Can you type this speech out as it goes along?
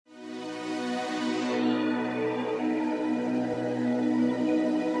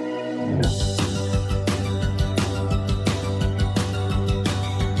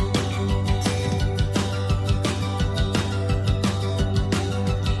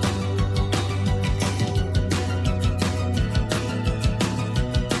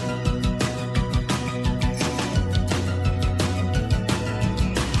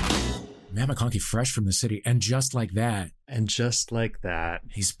Donkey fresh from the city. And just like that,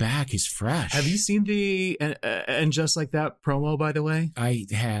 he's back. He's fresh. Have you seen the and just like that promo, by the way? I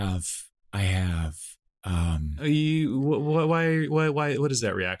have. Why what is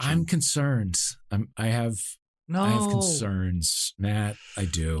that reaction? I'm concerned. I have concerns, Matt. I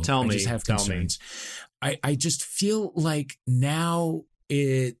do. Tell me. I just have concerns. I just feel like now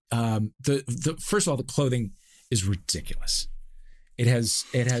the first of all, the clothing is ridiculous. It has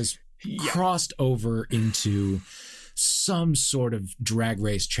crossed over into some sort of drag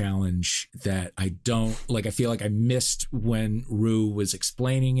race challenge that I don't like. I feel like I missed when Rue was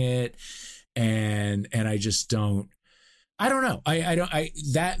explaining it, and I just don't. I don't know.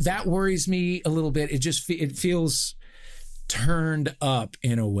 That worries me a little bit. It feels turned up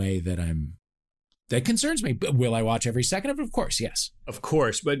in a way that concerns me. Will I watch every second of it? Of course, yes. Of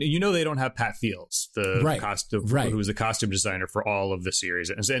course, but they don't have Pat Fields, who was the costume designer for all of the series,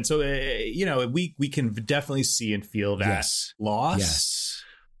 and so we can definitely see and feel that loss. Yes,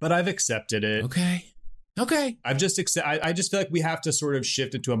 but I've accepted it. Okay. I just feel like we have to sort of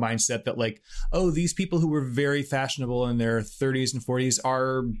shift into a mindset that like, oh, these people who were very fashionable in their 30s and 40s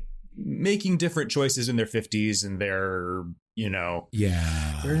are making different choices in their 50s, and they're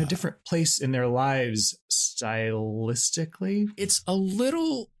they're in a different place in their lives stylistically. It's a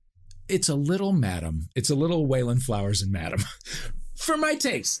little Madam. It's a little Waylon Flowers and Madam. For my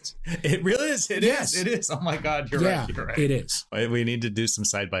taste. It really is. It is. Oh my God, you're right. It is. We need to do some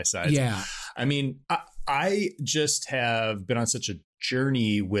side-by-sides. Yeah. I mean, I just have been on such a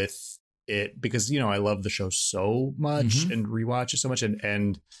journey with it because, I love the show so much and rewatch it so much.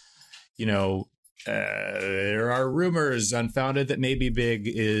 And there are rumors unfounded that maybe Big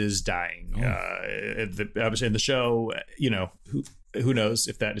is dying. Obviously in the show, who knows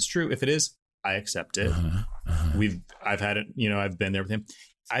if that is true. If it is, I accept it. I've had it, I've been there with him.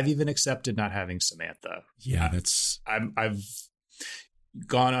 I've even accepted not having Samantha. Yeah, I've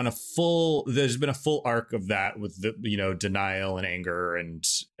gone on there's been a full arc of that with the, denial and anger and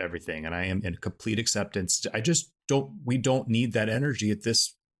everything. And I am in complete acceptance. We don't need that energy at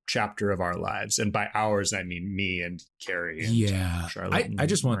this chapter of our lives. And by ours, I mean me and Carrie and Charlotte. I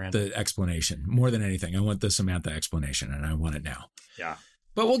just want the explanation more than anything. I want the Samantha explanation, and I want it now. Yeah.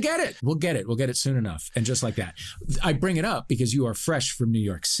 But we'll get it. We'll get it soon enough. And just like that, I bring it up because you are fresh from New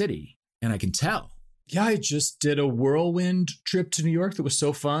York City, and I can tell. Yeah, I just did a whirlwind trip to New York that was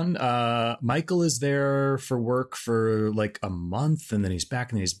so fun. Michael is there for work for like a month, and then he's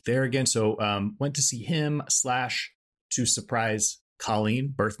back and then he's there again. So went to see him / to surprise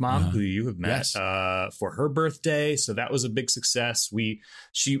Colleen, birth mom, who you have met, for her birthday. So that was a big success.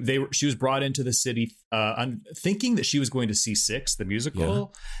 She was brought into the city thinking that she was going to see Six, the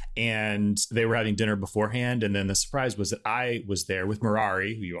musical, and they were having dinner beforehand. And then the surprise was that I was there with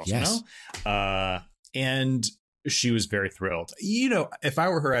Mirari, who you also know, and she was very thrilled. If I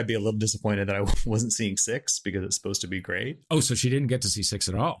were her, I'd be a little disappointed that I wasn't seeing Six because it's supposed to be great. Oh, so she didn't get to see Six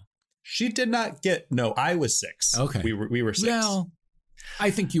at all? She did not get. No, I was Six. Okay, we were Six. Well, I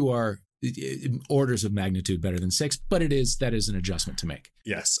think you are orders of magnitude better than Six, but that is an adjustment to make.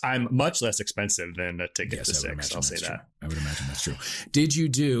 Yes, I'm much less expensive than a ticket to Six. I'll say that. I would imagine that's true. Did you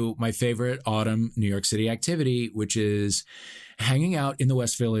do my favorite autumn New York City activity, which is hanging out in the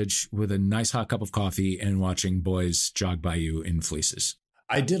West Village with a nice hot cup of coffee and watching boys jog by you in fleeces?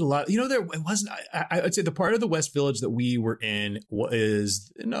 I did a lot. It wasn't. I'd say the part of the West Village that we were in was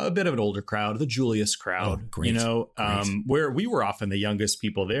a bit of an older crowd, the Julius crowd. Oh, great. Great. Where we were often the youngest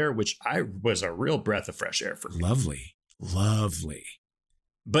people there, which was a real breath of fresh air for me. Lovely.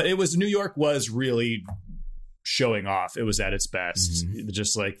 But New York was really showing off. It was at its best,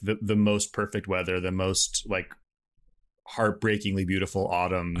 just like the most perfect weather, the most like heartbreakingly beautiful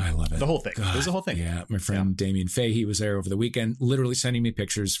autumn. I love it. The whole thing. God, it was the whole thing. Yeah. My friend Damien Fay, he was there over the weekend, literally sending me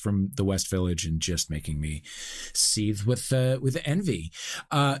pictures from the West Village and just making me seethe with envy.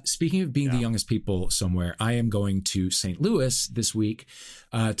 Speaking of being the youngest people somewhere, I am going to St. Louis this week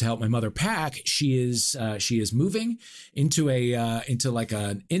to help my mother pack. She is moving into like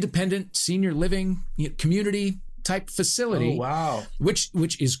an independent senior living community type facility. Oh, wow. Which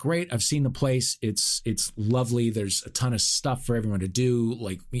is great. I've seen the place. It's lovely. There's a ton of stuff for everyone to do.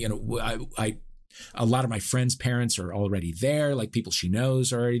 Like, a lot of my friends' parents are already there. Like, people she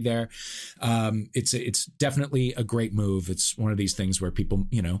knows are already there. It's definitely a great move. It's one of these things where people,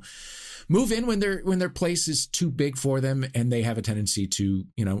 move in when their place is too big for them, and they have a tendency to,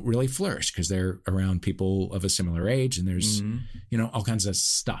 really flourish because they're around people of a similar age, and there's, all kinds of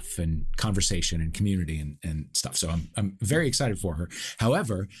stuff and conversation and community and stuff. So I'm very excited for her.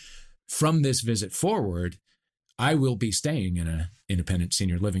 However, from this visit forward, I will be staying in a independent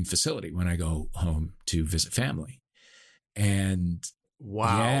senior living facility when I go home to visit family. And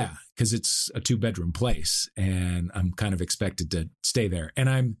wow. Yeah, because it's a 2-bedroom place and I'm kind of expected to stay there. And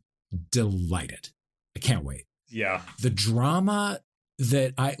I'm delighted. I can't wait. Yeah. The drama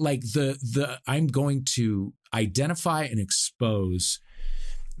that I like, I'm going to identify and expose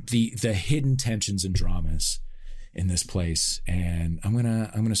the hidden tensions and dramas in this place. And I'm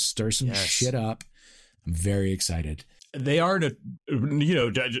gonna stir some shit up. I'm very excited. They are,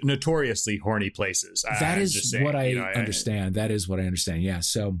 notoriously horny places. That is what I understand. That is what I understand. Yeah.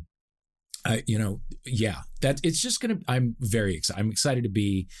 So, that it's just I'm very excited. I'm excited to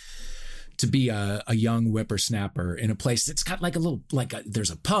be a young whippersnapper in a place that's got like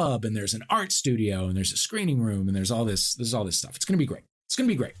there's a pub and there's an art studio and there's a screening room and there's all this stuff. It's going to be great. It's going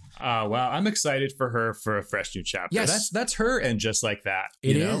to be great. Wow. I'm excited for her for a fresh new chapter. Yes. That's her. And just like that.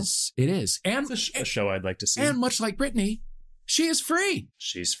 It is. And it's a show I'd like to see. And much like Brittany, she is free.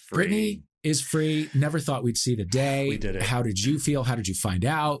 She's free. Brittany is free. Never thought we'd see the day. We did it. How did you feel? How did you find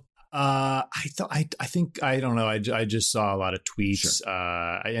out? I don't know. I just saw a lot of tweets,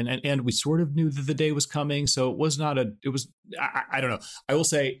 sure. And we sort of knew that the day was coming. So I don't know. I will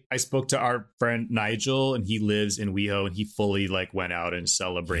say I spoke to our friend Nigel and he lives in WeHo and he fully went out and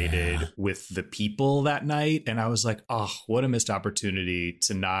celebrated with the people that night. And I was like, oh, what a missed opportunity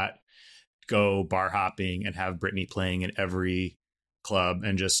to not go bar hopping and have Brittany playing in every club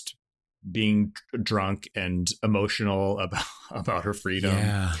and just being drunk and emotional about her freedom.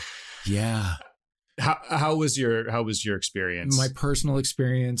 Yeah. How was your experience? My personal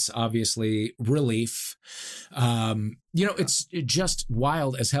experience, obviously, relief. It's just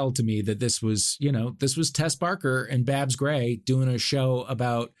wild as hell to me that this was Tess Barker and Babs Gray doing a show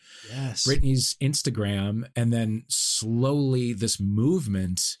about Britney's Instagram, and then slowly this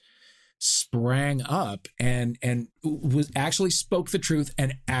movement sprang up and was actually spoke the truth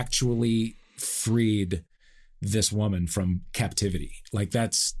and actually freed this woman from captivity.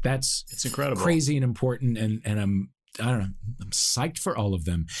 It's incredible, crazy and important. And I'm psyched for all of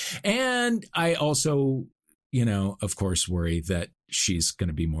them. And I also, of course, worry that she's going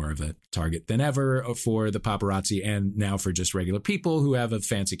to be more of a target than ever for the paparazzi and now for just regular people who have a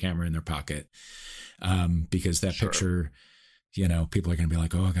fancy camera in their pocket. Because that picture, people are going to be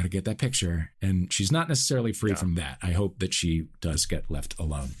like, oh, I got to get that picture. And she's not necessarily free from that. I hope that she does get left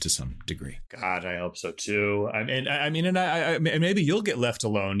alone to some degree. God, I hope so too. And maybe you'll get left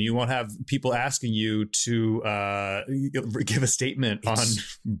alone. You won't have people asking you to give a statement on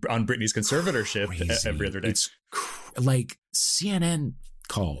Britney's conservatorship every other day. It's like CNN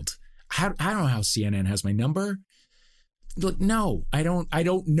called. I don't know how CNN has my number. Look, no, I don't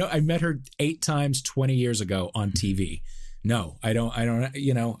know. I met her 8 times 20 years ago on TV. No, I don't,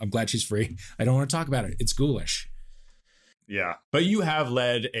 I'm glad she's free. I don't want to talk about it. It's ghoulish. Yeah. But you have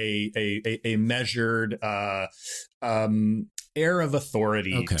led a measured air of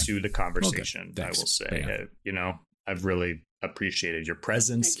authority to the conversation, I will say. Yeah. I've really appreciated your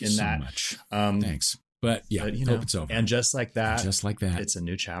presence in that. Thank you so much. Thanks. But hope it's over. And just like that, it's a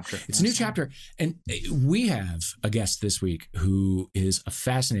new chapter. It's a new chapter. And we have a guest this week who is a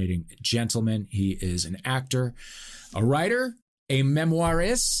fascinating gentleman. He is an actor, a writer, a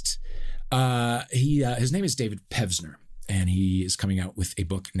memoirist. His name is David Pevsner, and he is coming out with a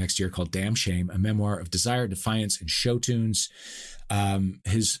book next year called Damn Shame, a memoir of desire, defiance, and show tunes.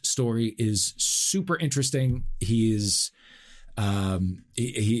 His story is super interesting. He is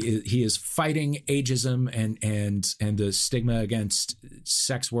he is fighting ageism and the stigma against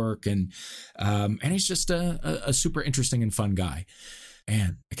sex work, and he's just a super interesting and fun guy.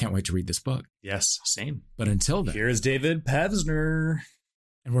 And I can't wait to read this book. Yes, same. But until then, here's David Pevsner.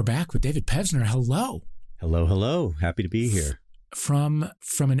 And we're back with David Pevsner. Hello. Hello. Happy to be here. From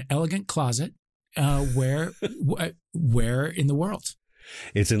an elegant closet. Where in the world?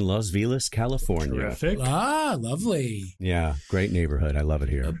 It's in Los Feliz, California. Terrific. Ah, lovely. Yeah, great neighborhood. I love it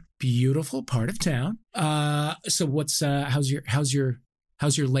here. A beautiful part of town. So what's how's your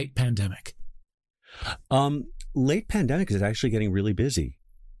late pandemic? Late pandemic is actually getting really busy.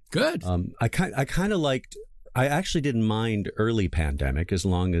 Good. I kind of liked. I actually didn't mind early pandemic as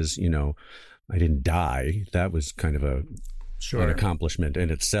long as I didn't die. That was kind of an accomplishment in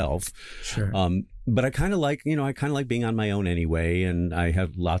itself. Sure. But I kind of like being on my own anyway, and I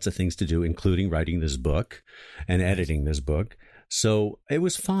have lots of things to do, including writing this book and editing this book. So it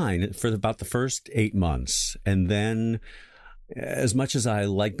was fine for about the first 8 months, and then, as much as I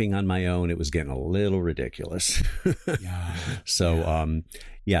like being on my own, it was getting a little ridiculous. Yeah. So,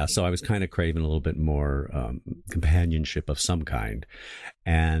 Yeah, so I was kind of craving a little bit more companionship of some kind.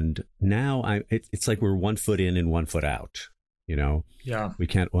 And now it's like we're 1 foot in and 1 foot out. Yeah. We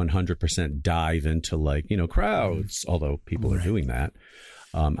can't 100% dive into crowds, although people are doing that.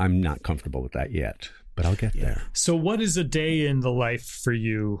 I'm not comfortable with that yet, but I'll get there. So what is a day in the life for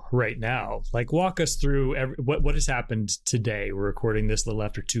you right now? Like, walk us through what has happened today. We're recording this a little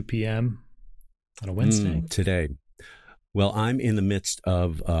after 2 p.m. on a Wednesday. Today. Well, I'm in the midst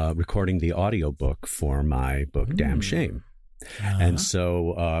of recording the audiobook for my book, Damn Shame. And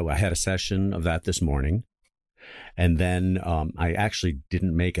so I had a session of that this morning. And then I actually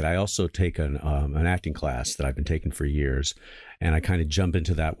didn't make it. I also take an acting class that I've been taking for years, and I kind of jump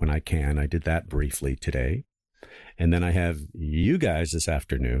into that when I can. I did that briefly today. And then I have you guys this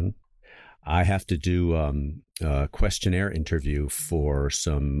afternoon. I have to do a questionnaire interview for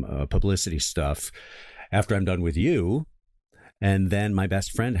some publicity stuff after I'm done with you. And then my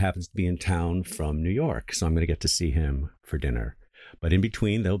best friend happens to be in town from New York, so I'm going to get to see him for dinner. But in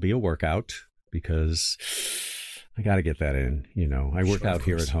between, there'll be a workout because I got to get that in. I work out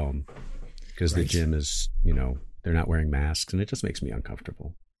here at home because the gym is, they're not wearing masks, and it just makes me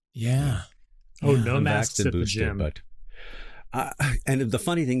uncomfortable. Yeah. Oh, no masks at the gym. But and the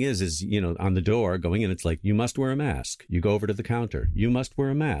funny thing is, on the door going in, it's like, you must wear a mask. You go over to the counter. You must wear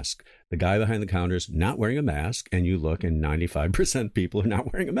a mask. The guy behind the counter is not wearing a mask, and you look, and 95% people are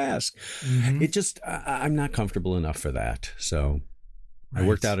not wearing a mask. Mm-hmm. It just, I'm not comfortable enough for that. So I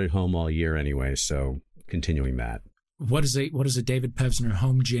worked out at home all year anyway, so continuing that. What does a David Pevsner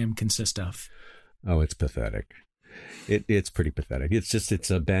home gym consist of? Oh, it's pathetic. It's pretty pathetic.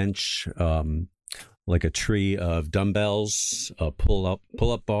 It's a bench, like a tree of dumbbells, a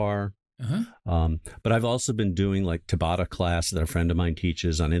pull-up bar. But I've also been doing like Tabata class that a friend of mine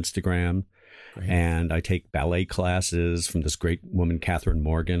teaches on Instagram. Great. And I take ballet classes from this great woman, Catherine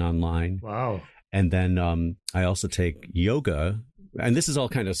Morgan, online. Wow. And then I also take yoga. And this is all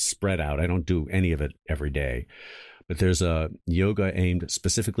kind of spread out. I don't do any of it every day. But there's a yoga aimed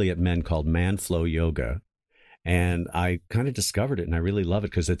specifically at men called Man Flow Yoga. And I kind of discovered it, and I really love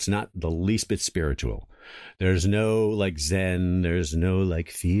it because it's not the least bit spiritual. There's no like Zen. There's no like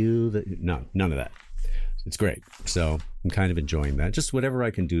feel that. No, none of that. It's great. So I'm kind of enjoying that. Just whatever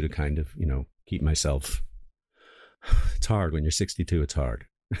I can do to kind of, keep myself. It's hard when you're 62. It's hard.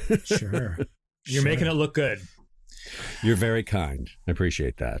 Sure. You're making it look good. You're very kind. I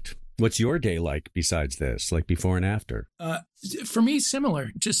appreciate that. What's your day like besides this, like before and after? For me,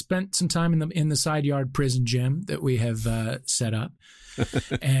 similar. Just spent some time in the side yard prison gym that we have set up.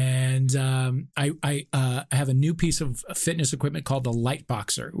 And I have a new piece of fitness equipment called the Light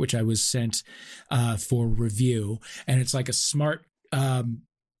Boxer, which I was sent for review. And it's like a smart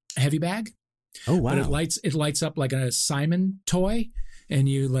heavy bag. Oh, wow. But it lights up like a Simon toy. And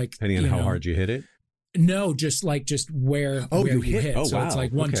you like... Depending on how hard you hit it? No, just where you hit. Oh, so wow. it's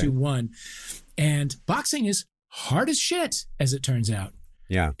like 1, 2, 1. And boxing is hard as shit, as it turns out.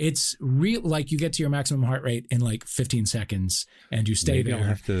 Yeah. It's real, like you get to your maximum heart rate in like 15 seconds and you stay Maybe there. I'll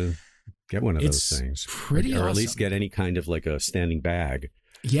have to get one of those things. Pretty awesome. Or at least get any kind of like a standing bag.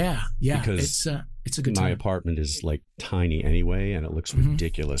 Yeah. Because it's a good time. My apartment is like tiny anyway, and it looks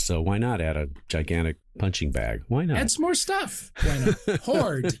ridiculous. So why not add a gigantic punching bag? Why not? Add some more stuff. Why not?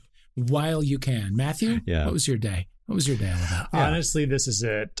 Hoard while you can. Matthew, what was your day? What was your day all about? Yeah. Honestly, this is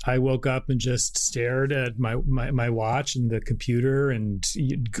it. I woke up and just stared at my watch and the computer and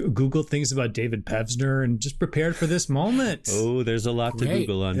Googled things about David Pevsner and just prepared for this moment. Oh, there's a lot to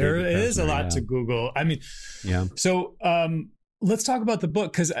Google on There David Pevsner, is a lot to Google. I mean, yeah. So let's talk about the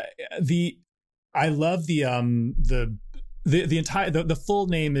book, because I love the entire the full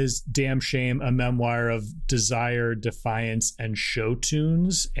name is Damn Shame, a memoir of desire, defiance, and show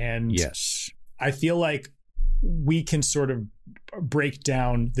tunes. And yes, I feel like we can sort of break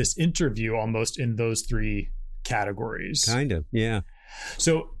down this interview almost in those three categories. Kind of, yeah.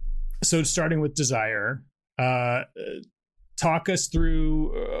 So starting with desire, talk us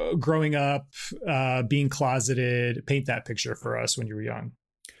through growing up, being closeted. Paint that picture for us when you were young.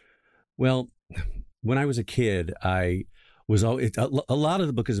 Well, when I was a kid, I was always, a lot of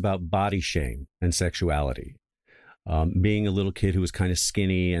the book is about body shame and sexuality. Being a little kid who was kind of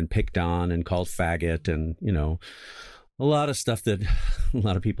skinny and picked on and called faggot and, a lot of stuff that a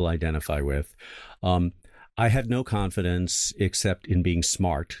lot of people identify with. I had no confidence except in being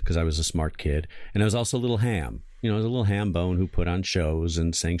smart because I was a smart kid. And I was also a little ham. I was a little ham bone who put on shows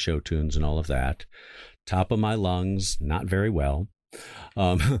and sang show tunes and all of that. Top of my lungs, not very well.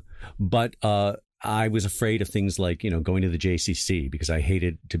 But I was afraid of things like, going to the JCC because I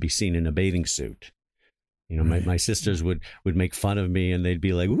hated to be seen in a bathing suit. You know, my sisters would make fun of me, and they'd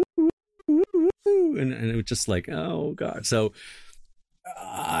be like, woo, woo, woo, woo, and it was just like, oh God. So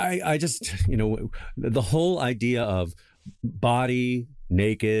I just, you know, the whole idea of body,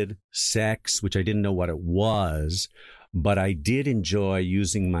 naked, sex, which I didn't know what it was, but I did enjoy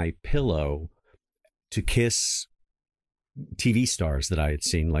using my pillow to kiss TV stars that I had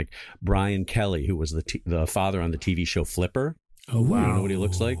seen, like Brian Kelly, who was the father on the TV show Flipper. Oh, wow. You know what he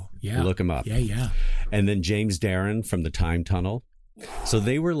looks like? Yeah. Look him up. Yeah. And then James Darren from the Time Tunnel. So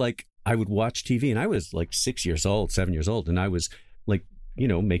they were like, I would watch TV, and I was like 7 years old, and I was like, you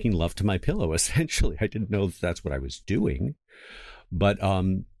know, making love to my pillow, essentially. I didn't know that's what I was doing. But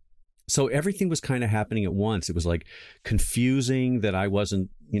so everything was kind of happening at once. It was like confusing that I wasn't,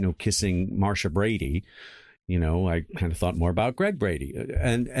 you know, kissing Marsha Brady. You know, I kind of thought more about Greg Brady.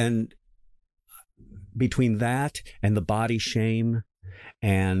 And between that and the body shame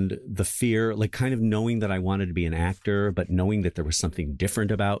and the fear, like kind of knowing that I wanted to be an actor, but knowing that there was something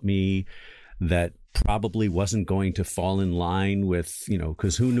different about me that probably wasn't going to fall in line with, you know,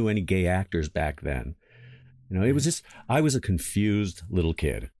 because who knew any gay actors back then? You know, it was just, I was a confused little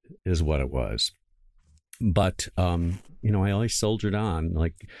kid is what it was. But, you know, I always soldiered on.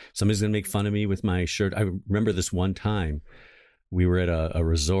 Like, somebody's going to make fun of me with my shirt. I remember this one time we were at a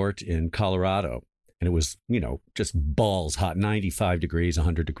resort in Colorado, and it was, you know, just balls hot, 95 degrees,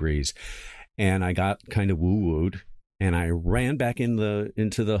 100 degrees. And I got kind of woo-wooed, and I ran back into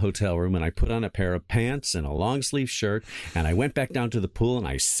the hotel room, and I put on a pair of pants and a long sleeve shirt, and I went back down to the pool, and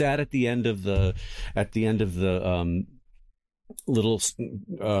I sat at the end of the little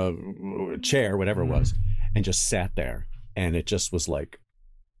chair, whatever it was, and just sat there, and it just was like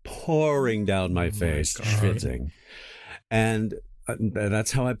pouring down my face, schwitzing. And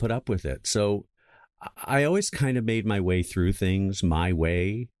that's how I put up with it. So I always kind of made my way through things my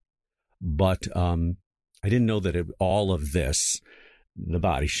way, but I didn't know that all of this, the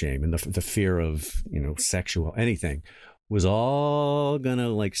body shame and the fear of, you know, sexual anything, was all gonna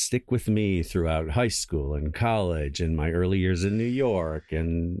like stick with me throughout high school and college and my early years in New York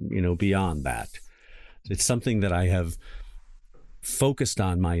and, you know, beyond that. It's something that I have focused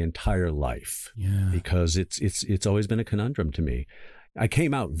on my entire life, because it's always been a conundrum to me. I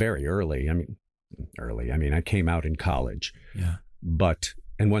came out very early. I mean, I came out in college. Yeah.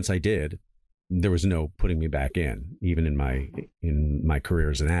 And once I did, there was no putting me back in, even in my career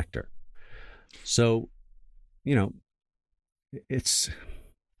as an actor. So, you know, it's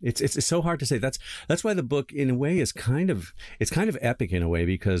so hard to say. That's why the book, in a way, is kind of epic in a way,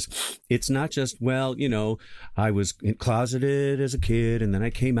 because it's not just, well, you know, I was closeted as a kid and then I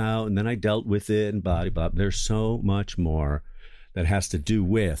came out and then I dealt with it and blah, blah. There's so much more that has to do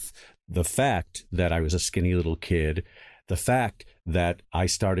with the fact that I was a skinny little kid, the fact that I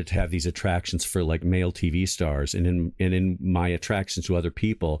started to have these attractions for like male TV stars, and in my attractions to other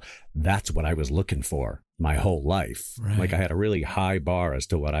people, that's what I was looking for my whole life. Right. Like I had a really high bar as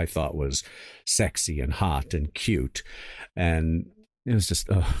to what I thought was sexy and hot and cute. And it was just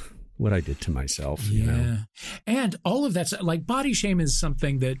what I did to myself. Yeah. You know? And all of that's like, body shame is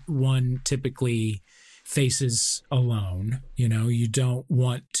something that one typically faces alone. You know, you don't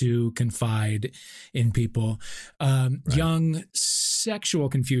want to confide in people. Right. Young sexual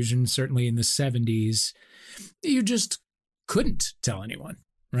confusion, certainly in the 70s, you just couldn't tell anyone.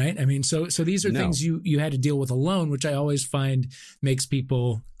 Right. I mean, so these are things you had to deal with alone, which I always find makes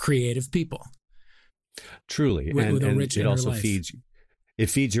people creative people. Truly. And it also feeds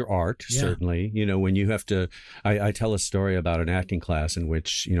your art, certainly. You know, when you have to, I tell a story about an acting class in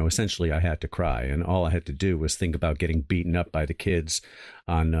which, you know, essentially I had to cry, and all I had to do was think about getting beaten up by the kids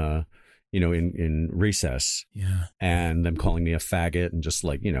on, you know, in recess, and them calling me a faggot, and just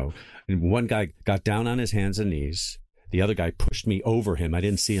like, you know, and one guy got down on his hands and knees. The other guy pushed me over him. I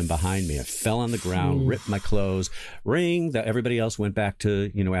didn't see him behind me. I fell on the ground, ripped my clothes, that everybody else went back to,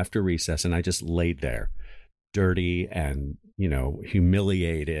 you know, after recess. And I just laid there, dirty and, you know,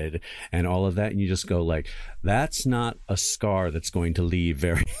 humiliated and all of that. And you just go like, that's not a scar that's going to leave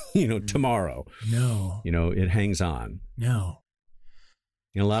very, you know, tomorrow. No. You know, it hangs on. No.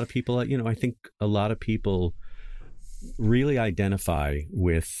 And a lot of people, you know, I think a lot of people really identify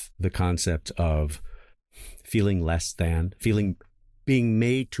with the concept of feeling less than, being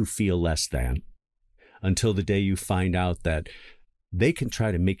made to feel less than, until the day you find out that they can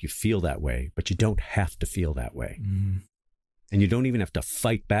try to make you feel that way, but you don't have to feel that way. Mm. And you don't even have to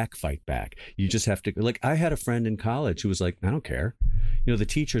fight back. You just have to, like, I had a friend in college who was like, I don't care. You know, the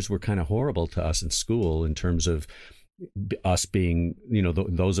teachers were kind of horrible to us in school in terms of us being, you know,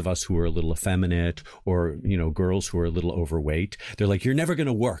 those of us who were a little effeminate, or, you know, girls who were a little overweight. They're like, you're never going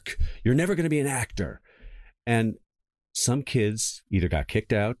to work. You're never going to be an actor. And some kids either got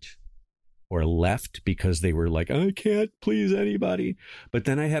kicked out or left because they were like, I can't please anybody. But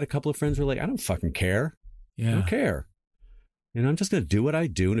then I had a couple of friends who were like, I don't fucking care. Yeah. I don't care. I'm just going to do what I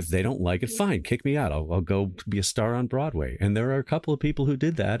do. And if they don't like it, fine, kick me out. I'll go be a star on Broadway. And there are a couple of people who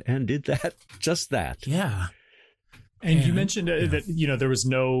did that, just that. Yeah. And you mentioned that, there was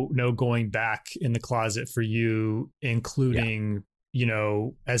no going back in the closet for you, including,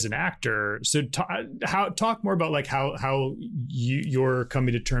 as an actor. So talk more about like how you're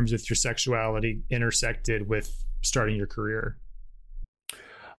coming to terms with your sexuality intersected with starting your career.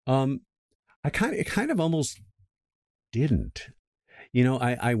 It kind of almost didn't.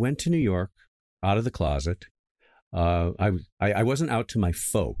 I went to New York out of the closet. I wasn't out to my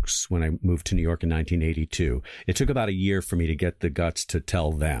folks when I moved to New York in 1982. It took about a year for me to get the guts to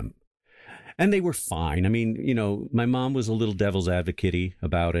tell them. And they were fine. I mean, my mom was a little devil's advocate-y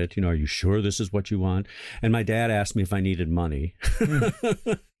about it. Are you sure this is what you want? And my dad asked me if I needed money,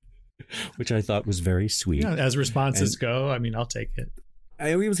 which I thought was very sweet. Yeah, as responses go, I mean, I'll take it.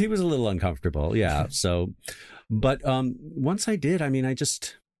 He was a little uncomfortable. Yeah. So, but once I did, I mean, I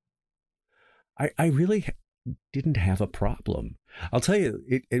really didn't have a problem. I'll tell you,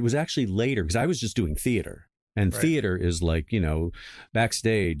 it was actually later because I was just doing theater. And right. Theater is like,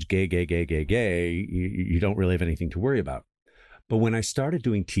 backstage, gay. You don't really have anything to worry about. But when I started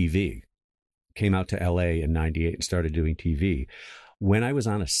doing TV, came out to LA in 98 and started doing TV, when I was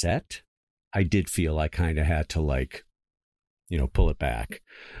on a set, I did feel I kind of had to pull it back.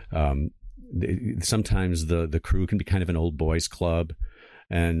 Sometimes the crew can be kind of an old boys club.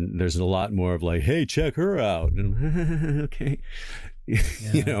 And there's a lot more of like, hey, check her out. And, okay.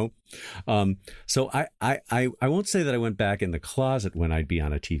 Yeah. So I won't say that I went back in the closet when I'd be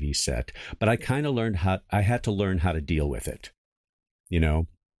on a TV set, but I kind of I had to learn how to deal with it, And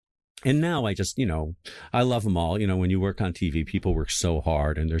now I just, I love them all. When you work on TV, people work so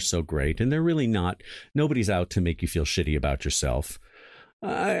hard and they're so great and they're really nobody's out to make you feel shitty about yourself.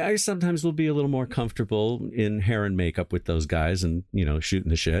 I sometimes will be a little more comfortable in hair and makeup with those guys and,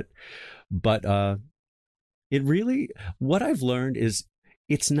 shooting the shit. But what I've learned is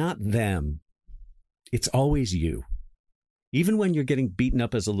it's not them. It's always you. Even when you're getting beaten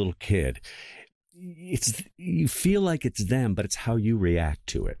up as a little kid, you feel like it's them, but it's how you react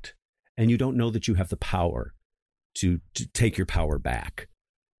to it. And you don't know that you have the power to take your power back.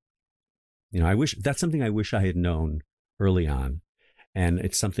 That's something I wish I had known early on. And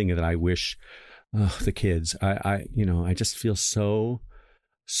it's something that I wish the kids, I just feel so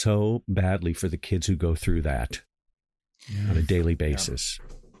badly for the kids who go through that on a daily basis. Yeah.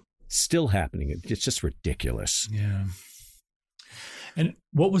 Still happening. It's just ridiculous. Yeah. And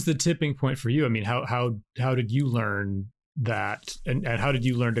what was the tipping point for you? I mean, how did you learn that? And how did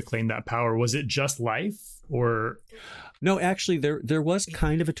you learn to claim that power? Was it just life or? No, actually, there was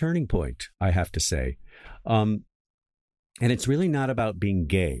kind of a turning point, I have to say. And it's really not about being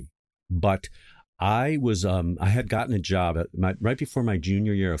gay, but I had gotten a job right before my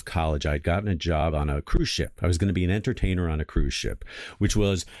junior year of college. I'd gotten a job on a cruise ship. I was going to be an entertainer on a cruise ship, which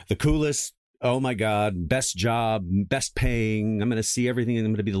was the coolest. Oh my God, best job, best paying. I'm going to see everything.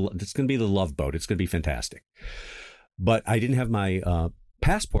 It's going to be the Love Boat. It's going to be fantastic. But I didn't have my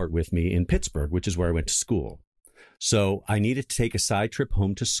passport with me in Pittsburgh, which is where I went to school. So I needed to take a side trip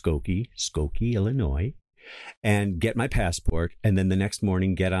home to Skokie, Illinois, and get my passport, and then the next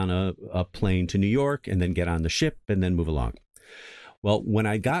morning get on a plane to New York, and then get on the ship, and then move along. Well, when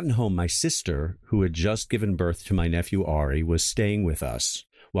I'd gotten home, my sister, who had just given birth to my nephew Ari, was staying with us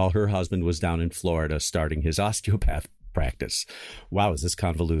while her husband was down in Florida starting his osteopath practice. Wow, is this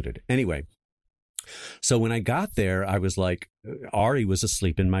convoluted? Anyway, so when I got there, I was like, Ari was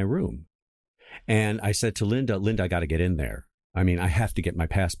asleep in my room. And I said to Linda, I got to get in there. I mean, I have to get my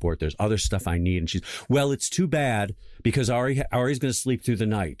passport. There's other stuff I need. And she's, well, it's too bad because Ari's going to sleep through the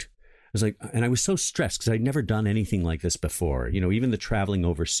night. I was like, and I was so stressed because I'd never done anything like this before. Even the traveling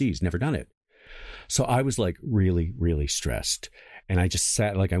overseas, never done it. So I was like really, really stressed. And I just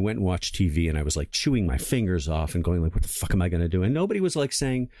sat, I went and watched TV and I was like chewing my fingers off and going like, what the fuck am I going to do? And nobody was like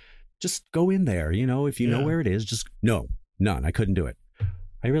saying, just go in there. If you know where it is, just none. I couldn't do it.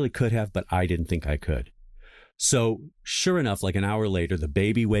 I really could have, but I didn't think I could. So sure enough, like an hour later, the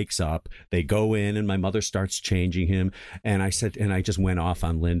baby wakes up, they go in and my mother starts changing him. And I just went off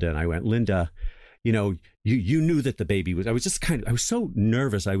on Linda and I went, Linda, you knew that the baby was, I was so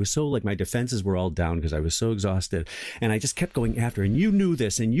nervous. I was so my defenses were all down because I was so exhausted. And I just kept going after her. And you knew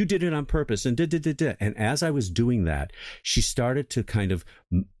this and you did it on purpose and did. And as I was doing that, she started to kind of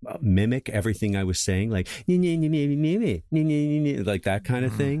mimic everything I was saying, like that kind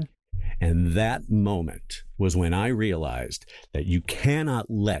of thing. And that moment was when I realized that you cannot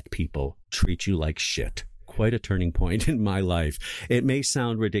let people treat you like shit. Quite a turning point in my life. It may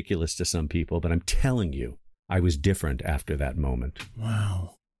sound ridiculous to some people, but I'm telling you, I was different after that moment.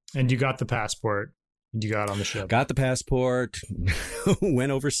 Wow. And you got the passport. You got on the ship. Got the passport,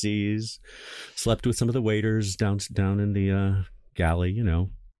 went overseas, slept with some of the waiters down in the galley, you know,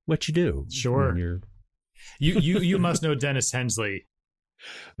 what you do. Sure. You must know Dennis Hensley.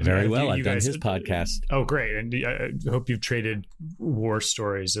 Very well. I've done his podcast. Oh, great. And I hope you've traded war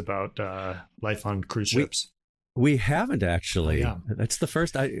stories about life on cruise ships. We haven't actually. Oh, yeah. That's the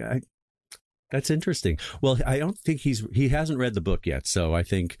first. That's interesting. Well, I don't think he hasn't read the book yet. So I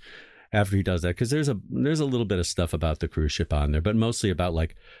think after he does that, because there's a little bit of stuff about the cruise ship on there, but mostly about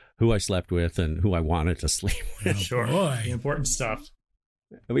like who I slept with and who I wanted to sleep with. Oh, sure. Boy. The important stuff.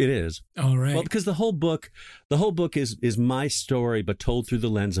 It is. All right. Well, because the whole book is my story, but told through the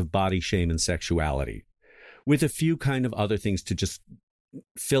lens of body shame and sexuality, with a few kind of other things to just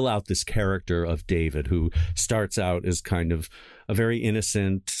fill out this character of David, who starts out as kind of a very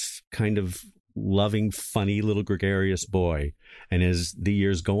innocent, kind of loving, funny little gregarious boy. And as the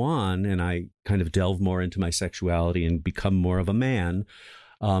years go on and I kind of delve more into my sexuality and become more of a man,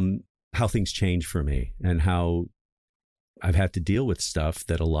 how things change for me and how I've had to deal with stuff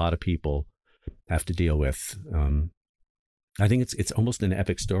that a lot of people have to deal with. I think it's almost an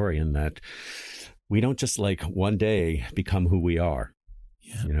epic story in that we don't just like one day become who we are.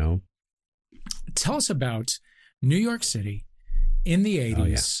 Yeah. You know? Tell us about New York City in the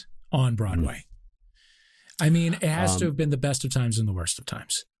 80s on Broadway. I mean, it has to have been the best of times and the worst of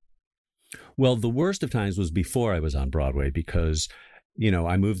times. Well, the worst of times was before I was on Broadway because, you know,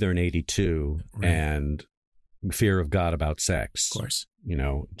 I moved there in 82 and fear of God about sex, of course, you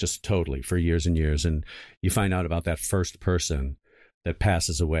know, just totally for years and years. And you find out about that first person that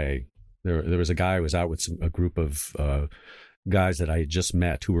passes away. There was a guy who was out with a group of guys that I had just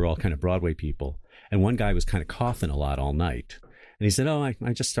met who were all kind of Broadway people. And one guy was kind of coughing a lot all night. And he said, oh, I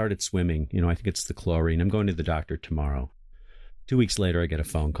just started swimming. You know, I think it's the chlorine. I'm going to the doctor tomorrow. 2 weeks later, I get a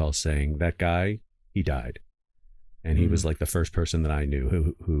phone call saying that guy, he died. And he was like the first person that I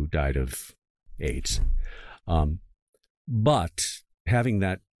knew who died of AIDS. But having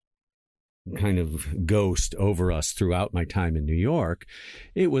that kind of ghost over us throughout my time in New York,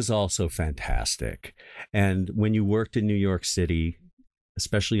 it was also fantastic. And when you worked in New York City,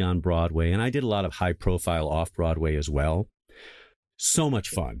 especially on Broadway, and I did a lot of high profile off Broadway as well, so much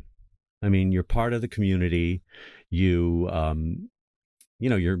fun. I mean, you're part of the community. You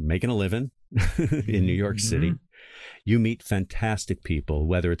know, you're making a living in New York City. You meet fantastic people,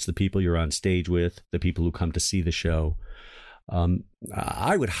 whether it's the people you're on stage with, the people who come to see the show.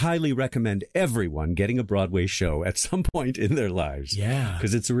 I would highly recommend everyone getting a Broadway show at some point in their lives. Yeah.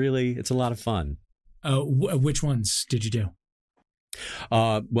 Because it's a lot of fun. Which ones did you do?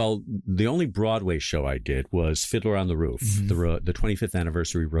 Well, the only Broadway show I did was Fiddler on the Roof, the 25th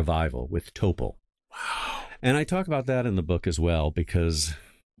anniversary revival with Topol. Wow. And I talk about that in the book as well because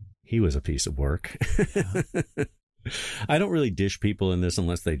he was a piece of work. Yeah. I don't really dish people in this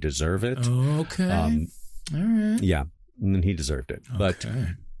unless they deserve it. Okay. All right. Yeah. And he deserved it. Okay.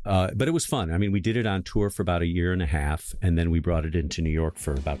 But it was fun. I mean, we did it on tour for about a year and a half, and then we brought it into New York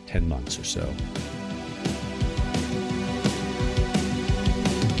for about 10 months or so.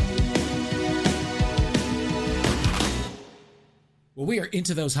 Well, we are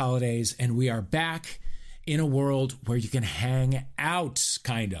into those holidays, and we are back in a world where you can hang out,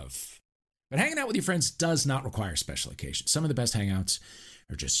 kind of. But hanging out with your friends does not require special occasions. Some of the best hangouts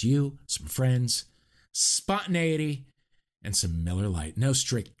are just you, some friends, spontaneity, and some Miller Lite. No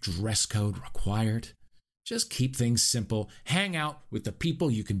strict dress code required. Just keep things simple. Hang out with the people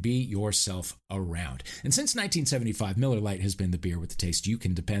you can be yourself around. And since 1975, Miller Lite has been the beer with the taste you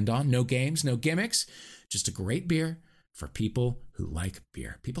can depend on. No games, no gimmicks, just a great beer for people who like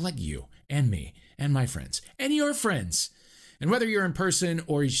beer. People like you and me and my friends and your friends. And whether you're in person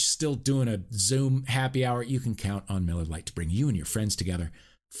or you're still doing a Zoom happy hour, you can count on Miller Lite to bring you and your friends together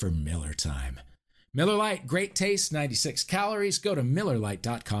for Miller time. Miller Lite, great taste, 96 calories. Go to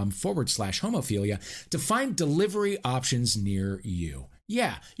MillerLite.com/homophilia to find delivery options near you.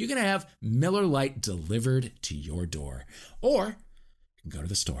 Yeah, you can have Miller Lite delivered to your door. Or you can go to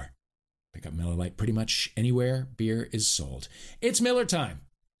the store. Pick up Miller Lite pretty much anywhere beer is sold. It's Miller time.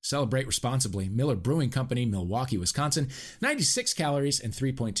 Celebrate responsibly. Miller Brewing Company, Milwaukee, Wisconsin. 96 calories and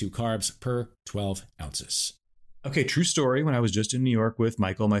 3.2 carbs per 12 ounces. Okay, true story. When I was just in New York with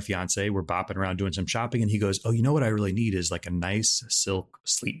Michael, my fiance, we're bopping around doing some shopping, and he goes, "Oh, you know what I really need is like a nice silk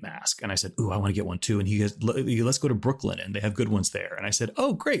sleep mask." And I said, "Ooh, I want to get one too." And he goes, "Let's go to Brooklyn, and they have good ones there." And I said,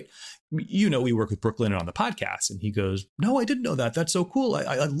 "Oh, great. You know, we work with Brooklyn on the podcast." And he goes, "No, I didn't know that. That's so cool.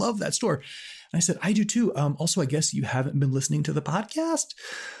 I love that store." And I said, "I do too. Also, I guess you haven't been listening to the podcast."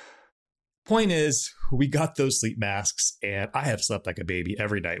 Point is, we got those sleep masks, and I have slept like a baby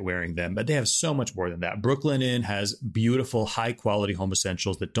every night wearing them, but they have so much more than that. Brooklyn Inn has beautiful, high-quality home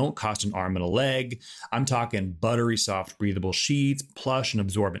essentials that don't cost an arm and a leg. I'm talking buttery, soft, breathable sheets, plush and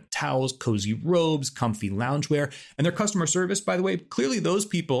absorbent towels, cozy robes, comfy loungewear, and their customer service, by the way, clearly those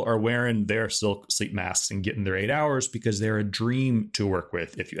people are wearing their silk sleep masks and getting their 8 hours because they're a dream to work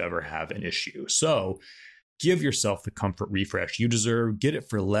with if you ever have an issue. So give yourself the comfort refresh you deserve. Get it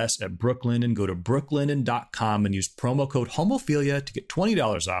for less at Brooklinen. Go to brooklinen.com and use promo code HOMOPHILIA to get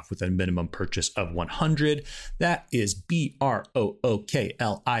 $20 off with a minimum purchase of $100. That is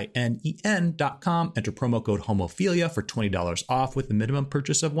BROOKLINEN.com. Enter promo code HOMOPHILIA for $20 off with a minimum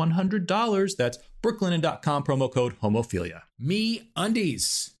purchase of $100. That's brooklinen.com, promo code HOMOPHILIA.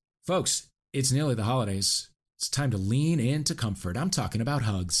 MeUndies. Folks, it's nearly the holidays. It's time to lean into comfort. I'm talking about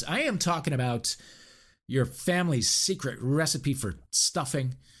hugs. I am talking about your family's secret recipe for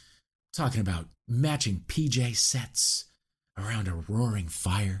stuffing. Talking about matching PJ sets around a roaring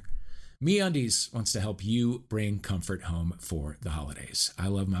fire. MeUndies wants to help you bring comfort home for the holidays. I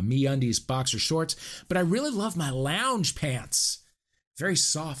love my MeUndies boxer shorts, but I really love my lounge pants. Very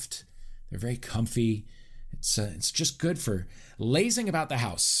soft. They're very comfy. It's just good for lazing about the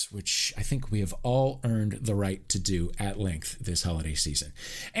house, which I think we have all earned the right to do at length this holiday season.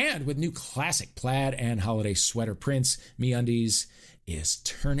 And with new classic plaid and holiday sweater prints, MeUndies is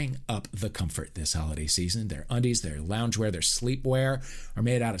turning up the comfort this holiday season. Their undies, their loungewear, their sleepwear are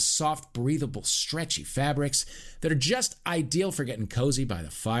made out of soft, breathable, stretchy fabrics that are just ideal for getting cozy by the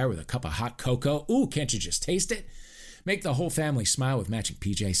fire with a cup of hot cocoa. Ooh, can't you just taste it? Make the whole family smile with matching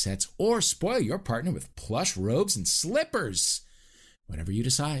PJ sets or spoil your partner with plush robes and slippers. Whatever you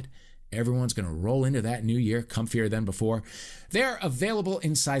decide, everyone's going to roll into that new year comfier than before. They're available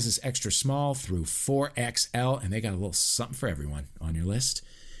in sizes extra small through 4XL, and they got a little something for everyone on your list.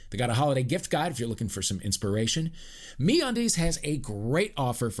 They got a holiday gift guide if you're looking for some inspiration. MeUndies has a great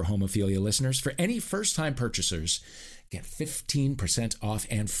offer for Homophilia listeners. For any first-time purchasers, get 15% off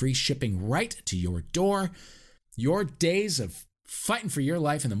and free shipping right to your door. Your days of fighting for your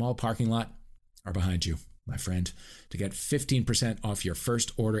life in the mall parking lot are behind you, my friend. To get 15% off your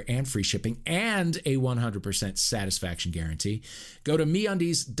first order and free shipping and a 100% satisfaction guarantee, go to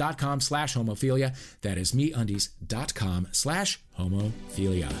MeUndies.com/homophilia. That is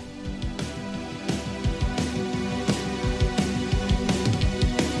MeUndies.com/homophilia.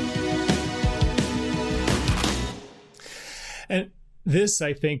 And this,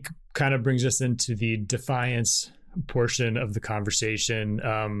 I think, kind of brings us into the defiance portion of the conversation.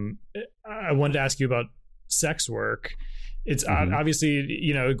 I wanted to ask you about sex work. It's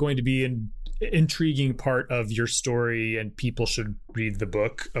obviously, going to be an intriguing part of your story, and people should read the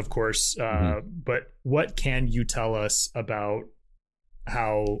book, of course. But what can you tell us about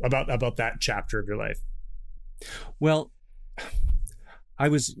about that chapter of your life? Well,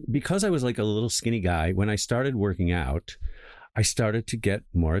 because I was like a little skinny guy, when I started working out, I started to get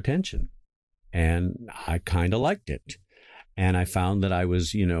more attention, and I kind of liked it. And I found that I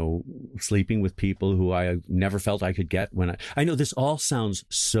was, sleeping with people who I never felt I could get I know this all sounds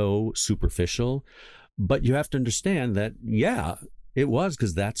so superficial, but you have to understand that, yeah, it was,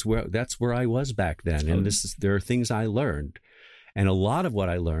 because that's where I was back then. And there are things I learned. And a lot of what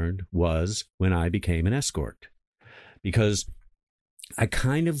I learned was when I became an escort, because I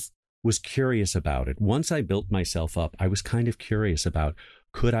kind of was curious about it. Once I built myself up, I was kind of curious about,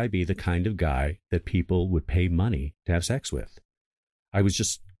 could I be the kind of guy that people would pay money to have sex with? I was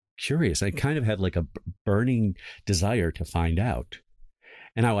just curious. I kind of had like a burning desire to find out.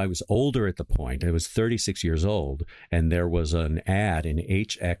 And now I was older at the point. I was 36 years old, and there was an ad in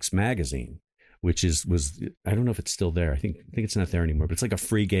HX magazine, which was I don't know if it's still there. I think it's not there anymore, but it's like a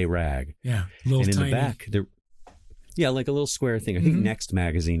free gay rag. Yeah, little and in tiny. the back there. Yeah, like a little square thing. I think Next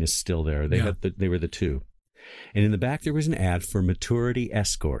magazine is still there. They were the two. And in the back, there was an ad for Maturity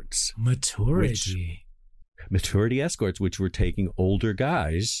Escorts. Maturity Escorts, which were taking older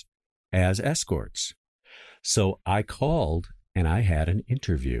guys as escorts. So I called and I had an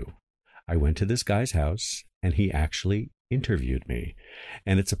interview. I went to this guy's house and he actually interviewed me.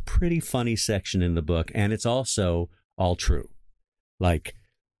 And it's a pretty funny section in the book. And it's also all true. Like,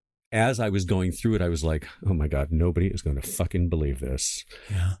 as I was going through it, I was like, oh my God, nobody is going to fucking believe this.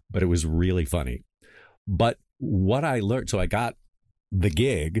 Yeah. But it was really funny. But what I learned, so I got the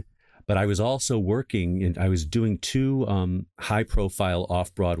gig, but I was also working and I was doing 2 high profile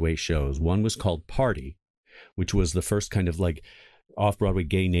off-Broadway shows. One was called Party, which was the first kind of like off-Broadway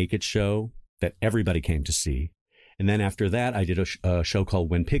gay naked show that everybody came to see. And then after that, I did a show called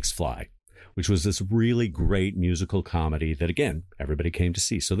When Pigs Fly, which was this really great musical comedy that, again, everybody came to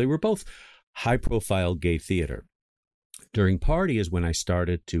see. So they were both high-profile gay theater. During Party is when I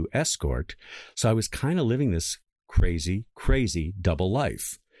started to escort. So I was kind of living this crazy, crazy double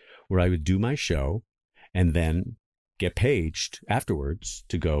life where I would do my show and then get paged afterwards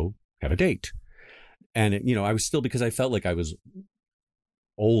to go have a date. And, I was still, because I felt like I was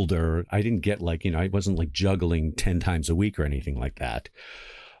older, I didn't get like, I wasn't like juggling 10 times a week or anything like that.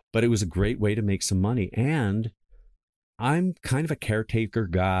 But it was a great way to make some money. And I'm kind of a caretaker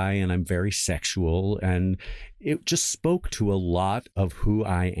guy and I'm very sexual. And it just spoke to a lot of who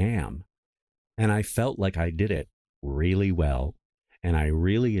I am. And I felt like I did it really well. And I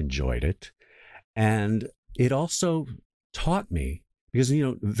really enjoyed it. And it also taught me, because,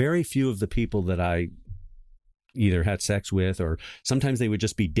 very few of the people that I either had sex with, or sometimes they would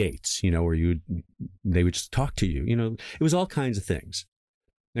just be dates, where they would just talk to you, it was all kinds of things.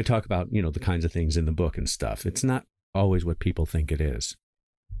 I talk about, the kinds of things in the book and stuff. It's not always what people think it is.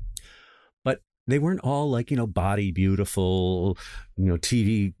 But they weren't all like, body beautiful,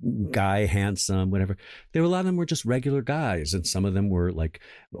 TV guy, handsome, whatever. A lot of them were just regular guys. And some of them were like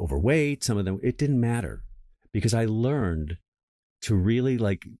overweight. Some of them, it didn't matter, because I learned to really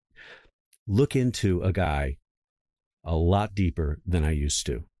like look into a guy a lot deeper than I used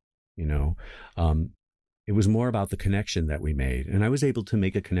to, It was more about the connection that we made. And I was able to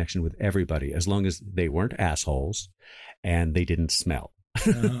make a connection with everybody as long as they weren't assholes and they didn't smell.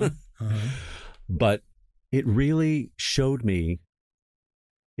 But it really showed me,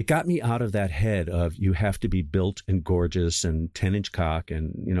 it got me out of that head of you have to be built and gorgeous and 10-inch cock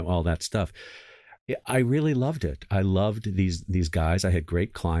and, all that stuff. I really loved it. I loved these guys. I had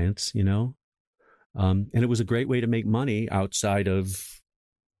great clients, and it was a great way to make money outside of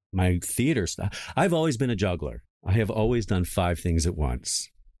my theater stuff. I've always been a juggler. I have always done 5 things at once.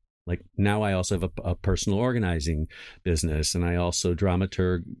 Like now I also have a personal organizing business, and I also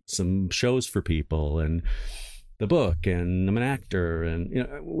dramaturg some shows for people and the book, and I'm an actor and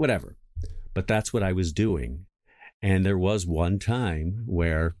whatever. But that's what I was doing. And there was one time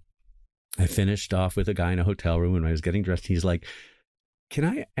where I finished off with a guy in a hotel room and I was getting dressed. He's like, "Can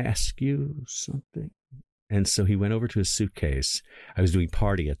I ask you something?" And so he went over to his suitcase. I was doing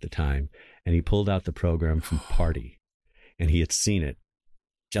Party at the time, and he pulled out the program from Party, and he had seen it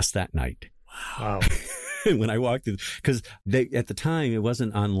just that night. Wow. When I walked in, because at the time, it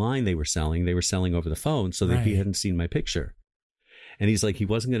wasn't online they were selling over the phone, so that he hadn't seen my picture. And he's like, he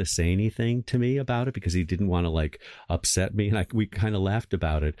wasn't going to say anything to me about it because he didn't want to like upset me. And we kind of laughed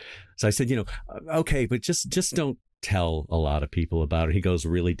about it. So I said, okay, but just don't tell a lot of people about it. He goes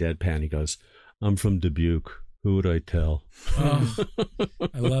really deadpan. He goes, "I'm from Dubuque. Who would I tell?" Oh,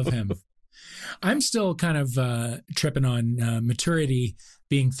 I love him. I'm still kind of tripping on maturity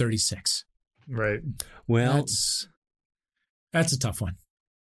being 36. Right. Well, that's a tough one.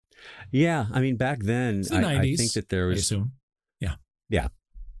 Yeah. I mean, back then, it's the 90s, I think that there was... I assume. Yeah.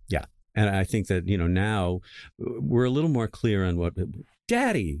 And I think that, now we're a little more clear on what...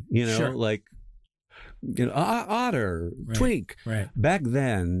 Daddy, Sure. like... Otter, right, Twink. Right. Back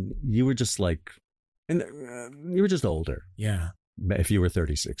then, you were just like, and you were just older. Yeah. If you were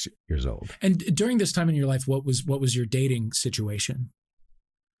 36 years old. And during this time in your life, what was your dating situation?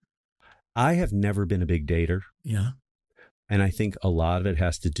 I have never been a big dater. Yeah. And I think a lot of it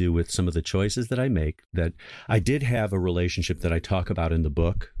has to do with some of the choices that I make. That I did have a relationship that I talk about in the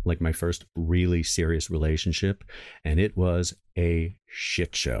book, like my first really serious relationship. And it was a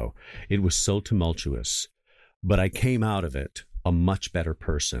shit show. It was so tumultuous. But I came out of it a much better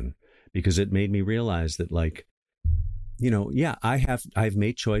person, because it made me realize that, like, I've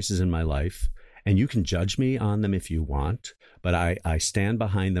made choices in my life, and you can judge me on them if you want, but I stand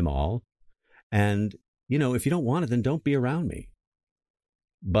behind them all. And if you don't want it, then don't be around me.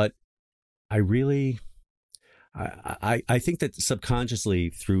 But I think that subconsciously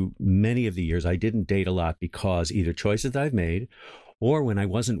through many of the years, I didn't date a lot because either choices that I've made, or when I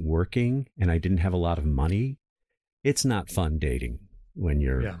wasn't working and I didn't have a lot of money. It's not fun dating when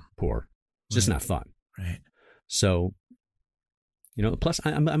you're poor. It's just not fun. Right. So, plus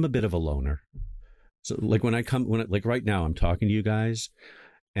I'm a bit of a loner. So like like right now I'm talking to you guys,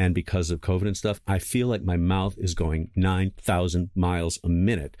 and because of COVID and stuff, I feel like my mouth is going 9,000 miles a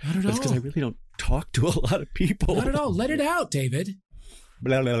minute. Not at all. That's because I really don't talk to a lot of people. Not at all. Let it out, David.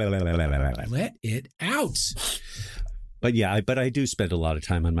 Blah, blah, blah, blah, blah, blah, blah. Let it out. But yeah, I do spend a lot of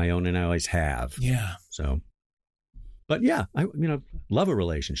time on my own, and I always have. Yeah. So, but yeah, I love a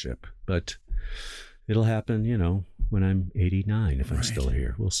relationship, but it'll happen, when I'm 89, if I'm still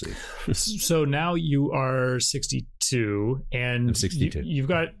here. We'll see. So now you are 62, and I'm 62. You've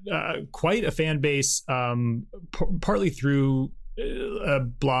got quite a fan base, partly through a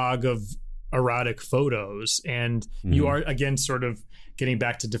blog of erotic photos, and you are again sort of getting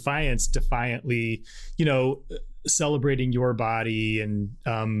back to defiantly, celebrating your body and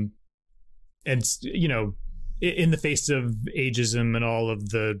in the face of ageism and all of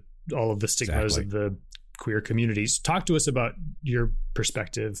the stigmas of the queer communities. Talk to us about your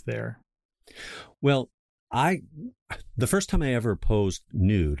perspective there. Well, the first time I ever posed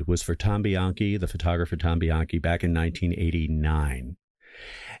nude was for Tom Bianchi, the photographer Tom Bianchi, back in 1989.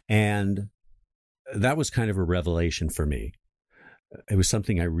 And that was kind of a revelation for me. It was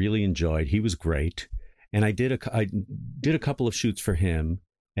something I really enjoyed. He was great. And I did a couple of shoots for him,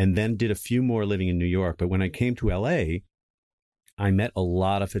 and then did a few more living in New York. But when I came to LA, I met a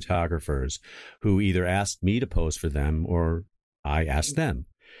lot of photographers who either asked me to pose for them or I asked them.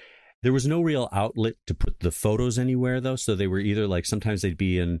 There was no real outlet to put the photos anywhere, though. So they were either like, sometimes they'd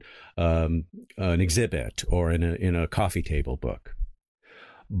be in an exhibit or in a coffee table book.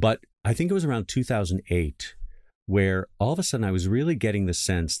 But I think it was around 2008 where all of a sudden I was really getting the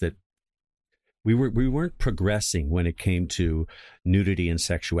sense that we weren't progressing when it came to nudity and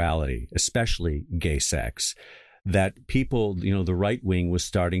sexuality, especially gay sex. That people, the right wing was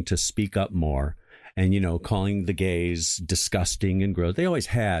starting to speak up more and, calling the gays disgusting and gross. They always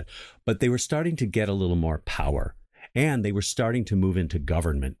had, but they were starting to get a little more power, and they were starting to move into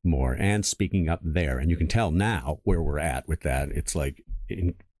government more and speaking up there. And you can tell now where we're at with that. It's like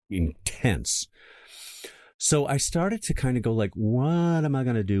intense. So I started to kind of go like, what am I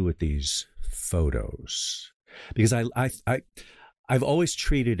going to do with these photos? Because I've always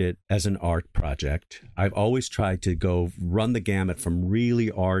treated it as an art project. I've always tried to go run the gamut from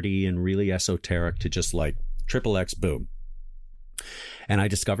really arty and really esoteric to just like XXX boom. And I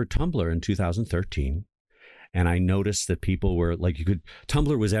discovered Tumblr in 2013. And I noticed that people were like,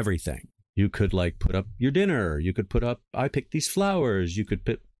 Tumblr was everything. You could like put up your dinner. You could put up, I picked these flowers. You could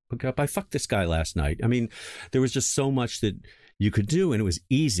pick up, I fucked this guy last night. I mean, there was just so much that you could do, and it was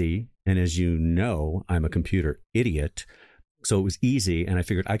easy. And as you know, I'm a computer idiot. So it was easy, and I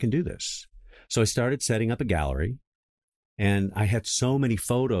figured I can do this. So I started setting up a gallery, and I had so many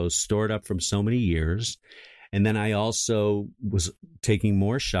photos stored up from so many years. And then I also was taking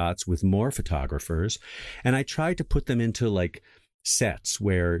more shots with more photographers, and I tried to put them into like sets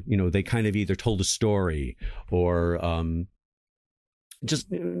where, they kind of either told a story or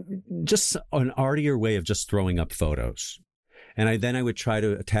just an artier way of just throwing up photos. And I would try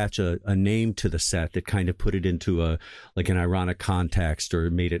to attach a name to the set that kind of put it into an ironic context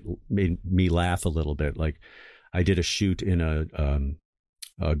or made me laugh a little bit. Like I did a shoot in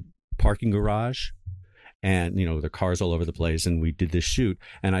a parking garage, and there are cars all over the place, and we did this shoot,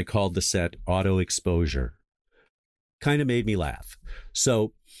 and I called the set Auto Exposure. Kind of made me laugh.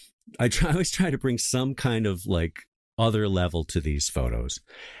 So I always try to bring some kind of like other level to these photos,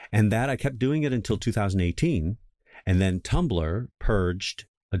 and that I kept doing it until 2018. And then Tumblr purged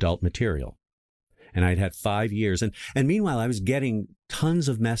adult material. And I'd had 5 years. And meanwhile, I was getting tons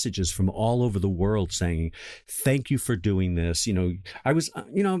of messages from all over the world saying, thank you for doing this. I was,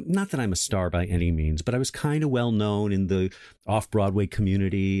 not that I'm a star by any means, but I was kind of well known in the off-Broadway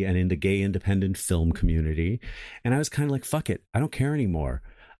community and in the gay independent film community. And I was kind of like, fuck it. I don't care anymore.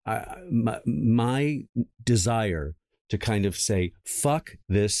 My desire to kind of say, fuck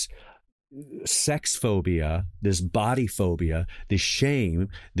this sex phobia, this body phobia, this shame,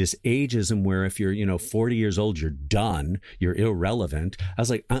 this ageism where if you're, 40 years old, you're done, you're irrelevant. I was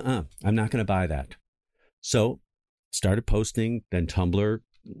like, I'm not going to buy that. So started posting, then Tumblr,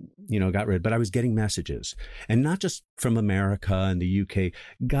 got rid, but I was getting messages, and not just from America and the UK,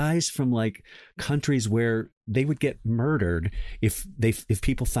 guys from like countries where they would get murdered if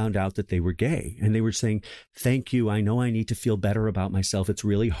people found out that they were gay, and they were saying, thank you. I know I need to feel better about myself. It's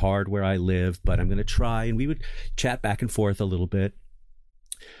really hard where I live, but I'm going to try. And we would chat back and forth a little bit.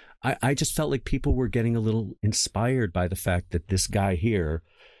 I just felt like people were getting a little inspired by the fact that this guy here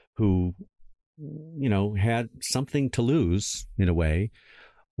who, had something to lose in a way,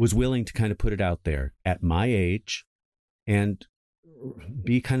 was willing to kind of put it out there at my age and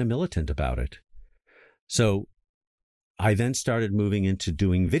be kind of militant about it. So I then started moving into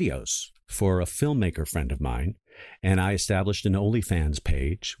doing videos for a filmmaker friend of mine, and I established an OnlyFans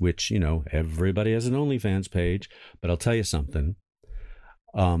page, which, everybody has an OnlyFans page, but I'll tell you something.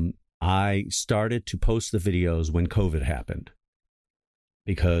 I started to post the videos when COVID happened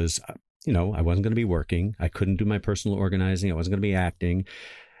because, you know, I wasn't going to be working. I couldn't do my personal organizing. I wasn't going to be acting.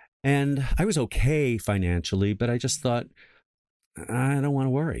 And I was okay financially, but I just thought, I don't want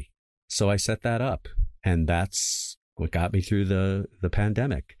to worry. So I set that up. And that's what got me through the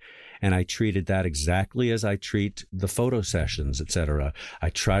pandemic. And I treated that exactly as I treat the photo sessions, etc.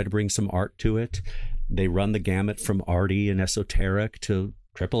 I try to bring some art to it. They run the gamut from arty and esoteric to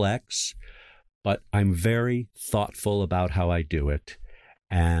XXX, but I'm very thoughtful about how I do it.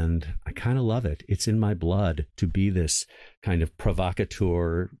 And I kind of love it. It's in my blood to be this kind of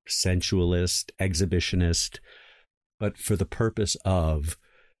provocateur, sensualist, exhibitionist, but for the purpose of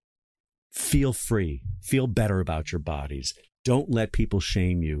feel free, feel better about your bodies. Don't let people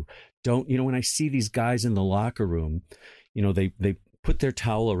shame you. Don't, you know, when I see these guys in the locker room, you know, they put their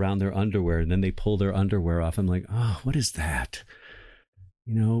towel around their underwear and then they pull their underwear off. I'm like, oh, what is that?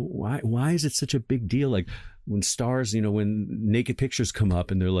 You know, why is it such a big deal? Like when stars, you know, when naked pictures come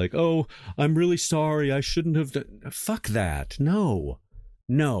up and they're like, oh, I'm really sorry, I shouldn't have done. Fuck that. No,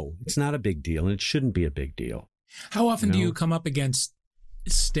 it's not a big deal and it shouldn't be a big deal. How often do you come up against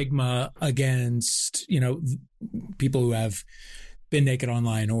stigma against, you know, people who have been naked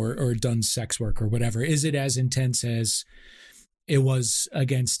online or done sex work or whatever? Is it as intense as it was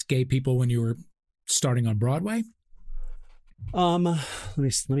against gay people when you were starting on Broadway? Let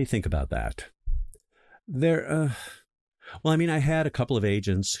me think about that. Well, I mean, I had a couple of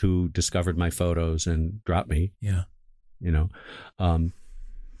agents who discovered my photos and dropped me. Yeah. You know,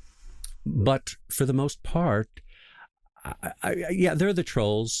 but for the most part, yeah, they're the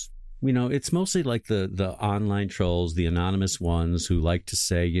trolls. You know, it's mostly like the online trolls, the anonymous ones who like to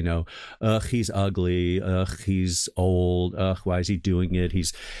say, you know, ugh, he's ugly. Ugh, he's old. Ugh, why is he doing it?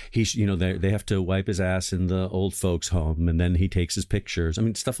 He's, you know, they have to wipe his ass in the old folks' home and then he takes his pictures. I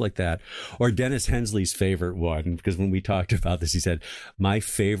mean, stuff like that. Or Dennis Hensley's favorite one, because when we talked about this, he said, my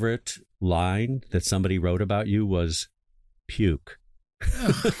favorite line that somebody wrote about you was puke.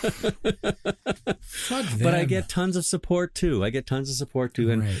 Fuck them. But I get tons of support too.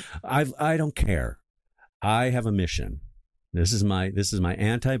 And right. I don't care. I have a mission. This is my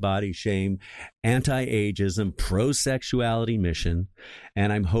anti-body shame, anti-ageism, pro-sexuality mission.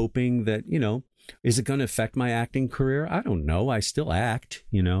 And I'm hoping that, you know, is it going to affect my acting career? I don't know. I still act,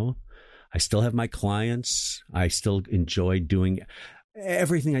 you know. I still have my clients. I still enjoy doing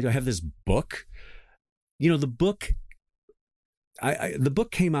everything I do. I have this book. You know, the book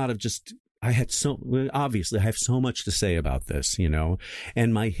came out of just, I have so much to say about this, you know,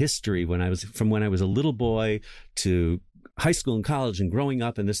 and my history when I was a little boy to high school and college and growing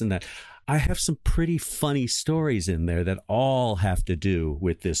up and this and that. I have some pretty funny stories in there that all have to do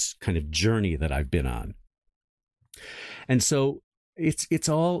with this kind of journey that I've been on. And so it's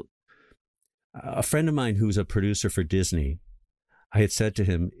all, a friend of mine who's a producer for Disney, I had said to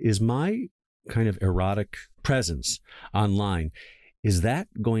him, is my kind of erotic presence online, is that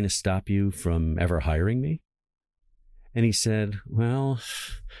going to stop you from ever hiring me? And he said, well,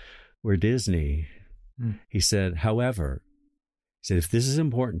 we're Disney. He said, however, if this is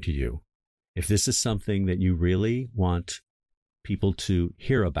important to you, if this is something that you really want people to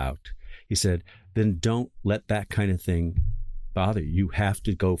hear about, he said, then don't let that kind of thing bother you. You have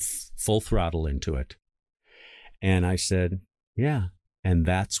to go full throttle into it. And I said, yeah. And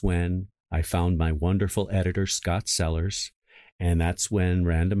that's when I found my wonderful editor, Scott Sellers. And that's when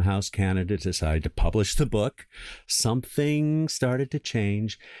Random House Canada decided to publish the book. Something started to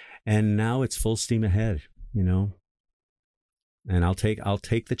change, and now it's full steam ahead, you know. And I'll take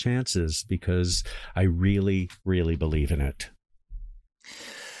the chances because I really, really believe in it.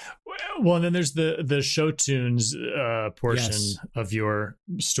 Well, and then there's the show tunes portion of your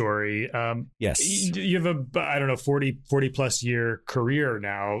story. Yes. You have a 40 plus year career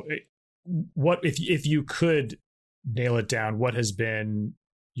now. What if you could nail it down, what has been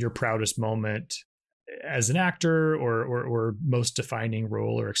your proudest moment as an actor or most defining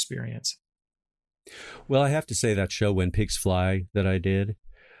role or experience? Well, I have to say that show When Pigs Fly that I did,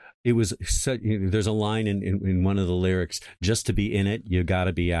 it was there's a line in one of the lyrics, just to be in it, you got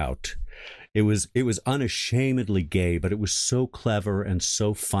to be out. It was unashamedly gay, but it was so clever and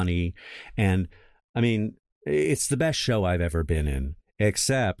so funny. And I mean, it's the best show I've ever been in,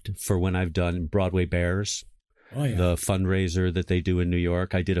 except for when I've done Broadway Bears. Oh, yeah. The fundraiser that they do in New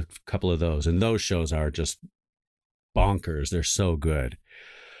York. I did a couple of those, and those shows are just bonkers. They're so good.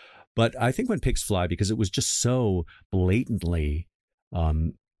 But I think When Pigs Fly, because it was just so blatantly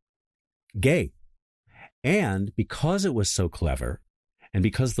gay, and because it was so clever, And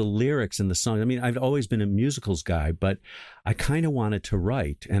because the lyrics and the song, I mean, I've always been a musicals guy, but I kind of wanted to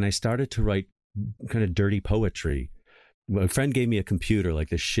write. And I started to write kind of dirty poetry. A friend gave me a computer, like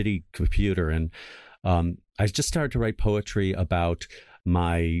this shitty computer. And I just started to write poetry about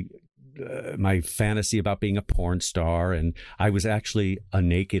my fantasy about being a porn star. And I was actually a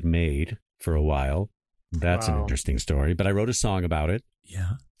naked maid for a while. That's an interesting story. But I wrote a song about it.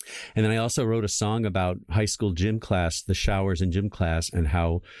 Yeah. And then I also wrote a song about high school gym class, the showers in gym class, and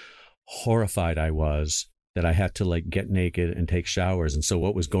how horrified I was that I had to like get naked and take showers. And so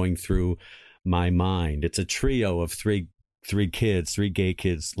what was going through my mind, it's a trio of three gay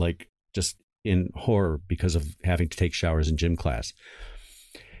kids, like just in horror because of having to take showers in gym class.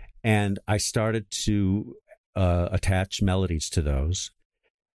 And I started to attach melodies to those.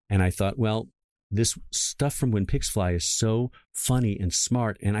 And I thought, well, this stuff from When Pigs Fly is so funny and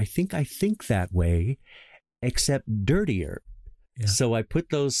smart. And I think that way, except dirtier. Yeah. So I put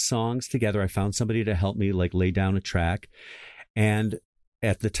those songs together. I found somebody to help me like lay down a track. And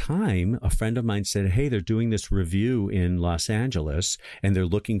at the time, a friend of mine said, hey, they're doing this review in Los Angeles and they're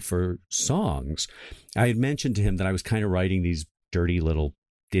looking for songs. I had mentioned to him that I was kind of writing these dirty little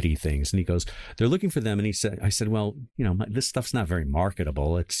ditty things. And he goes, they're looking for them. And I said, well, this stuff's not very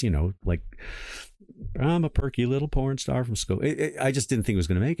marketable. It's, like I'm a perky little porn star from school. I just didn't think it was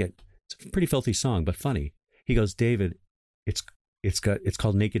going to make it. It's a pretty filthy song, but funny. He goes, David, it's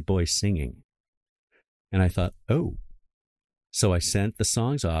called Naked Boys Singing. And I thought, oh. So I sent the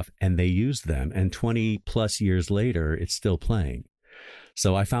songs off and they used them. And 20 plus years later, it's still playing.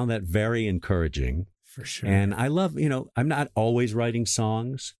 So I found that very encouraging. For sure. And I love, I'm not always writing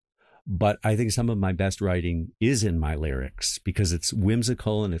songs, but I think some of my best writing is in my lyrics because it's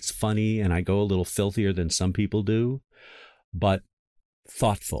whimsical and it's funny and I go a little filthier than some people do, but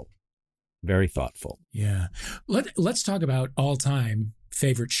thoughtful, very thoughtful. Yeah. Let's talk about all-time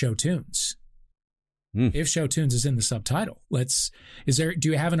favorite show tunes. If show tunes is in the subtitle, do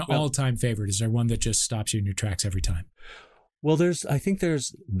you have an all-time favorite? Is there one that just stops you in your tracks every time? Well, I think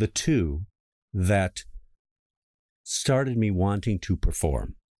there's the two that started me wanting to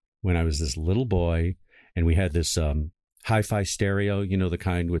perform when I was this little boy, and we had this hi-fi stereo, the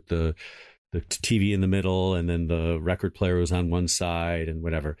kind with the TV in the middle, and then the record player was on one side and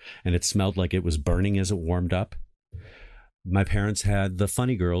whatever, and it smelled like it was burning as it warmed up. My parents had the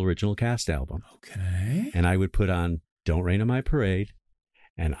Funny Girl original cast album. Okay. And I would put on Don't Rain on My Parade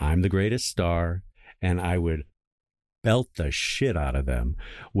and I'm the Greatest Star, and I would belt the shit out of them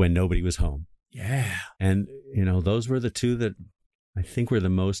when nobody was home. Yeah. And, those were the two that I think were the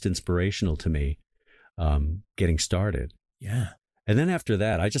most inspirational to me getting started. Yeah. And then after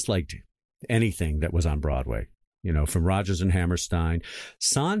that, I just liked anything that was on Broadway, from Rodgers and Hammerstein.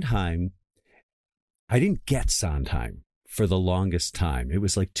 Sondheim, I didn't get Sondheim for the longest time. It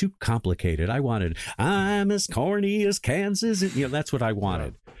was like too complicated. I wanted, I'm as corny as Kansas. That's what I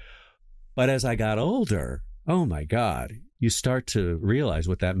wanted. But as I got older, oh my God, you start to realize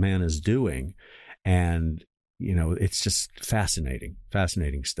what that man is doing. And, it's just fascinating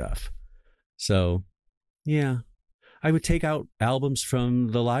stuff. So, yeah, I would take out albums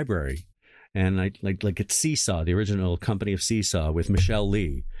from the library and I like at Seesaw, the original company of Seesaw with Michelle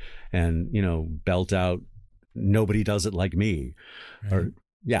Lee, and, belt out Nobody Does It Like Me. Right. Or,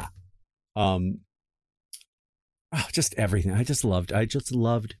 yeah. Just everything. I just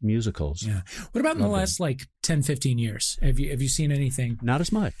loved musicals. Yeah. What about in the last 10, 15 years? Have you seen anything? Not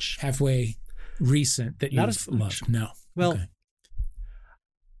as much. Halfway recent that you've loved? No. Well,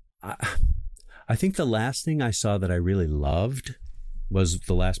 okay. I think the last thing I saw that I really loved was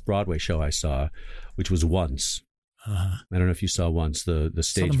the last Broadway show I saw, which was Once. I don't know if you saw Once, the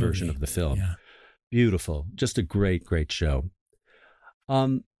stage version of the film. Yeah. Beautiful. Just a great, great show.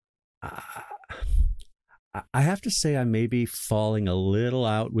 I have to say I may be falling a little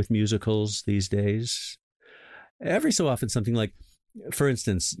out with musicals these days. Every so often something like, for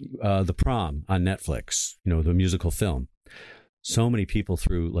instance, The Prom on Netflix, the musical film. So many people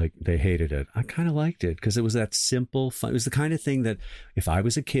they hated it. I kind of liked it because it was that simple, fun. It was the kind of thing that if I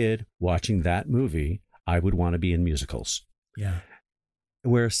was a kid watching that movie, I would want to be in musicals. Yeah.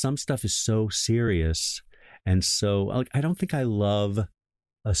 Where some stuff is so serious and so, I don't think I love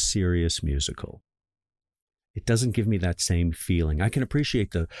a serious musical. It doesn't give me that same feeling. I can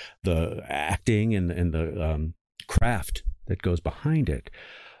appreciate the acting and the craft that goes behind it,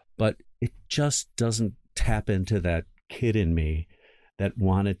 but it just doesn't tap into that kid in me that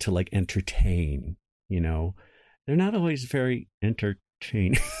wanted to entertain. They're not always very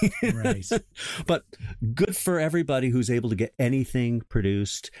entertaining, right? But good for everybody who's able to get anything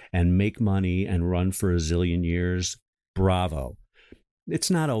produced and make money and run for a zillion years. Bravo. it's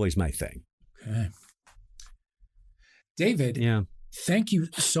not always my thing. Okay. David, thank you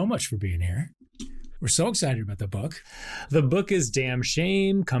so much for being here. We're so excited about the book. The book is Damn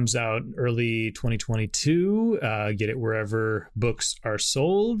Shame, comes out early 2022. Get it wherever books are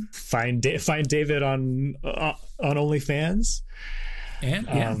sold. Find David on OnlyFans.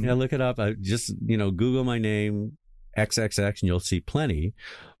 And look it up. Just Google my name XXX and you'll see plenty.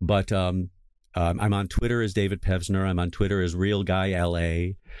 But I'm on Twitter as David Pevsner. I'm on Twitter as Real Guy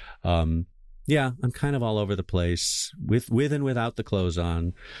LA. I'm kind of all over the place with and without the clothes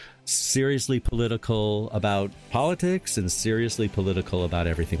on. Seriously political about politics and seriously political about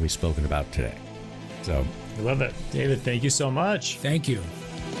everything we've spoken about today. So I love it. David, thank you so much. Thank you.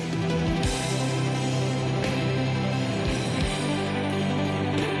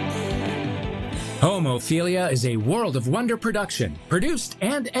 Homophilia is a World of Wonder production, produced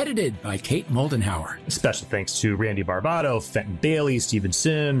and edited by Kate Moldenhauer. Special thanks to Randy Barbato, Fenton Bailey, Steven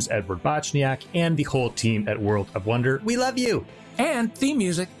Sims, Edward Bochniak, and the whole team at World of Wonder. We love you! And theme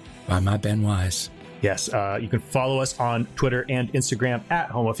music by my Ben Wise. Yes, you can follow us on Twitter and Instagram at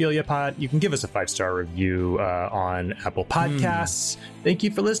HomophiliaPod. You can give us a 5-star review on Apple Podcasts. Thank you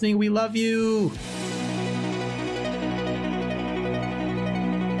for listening. We love you.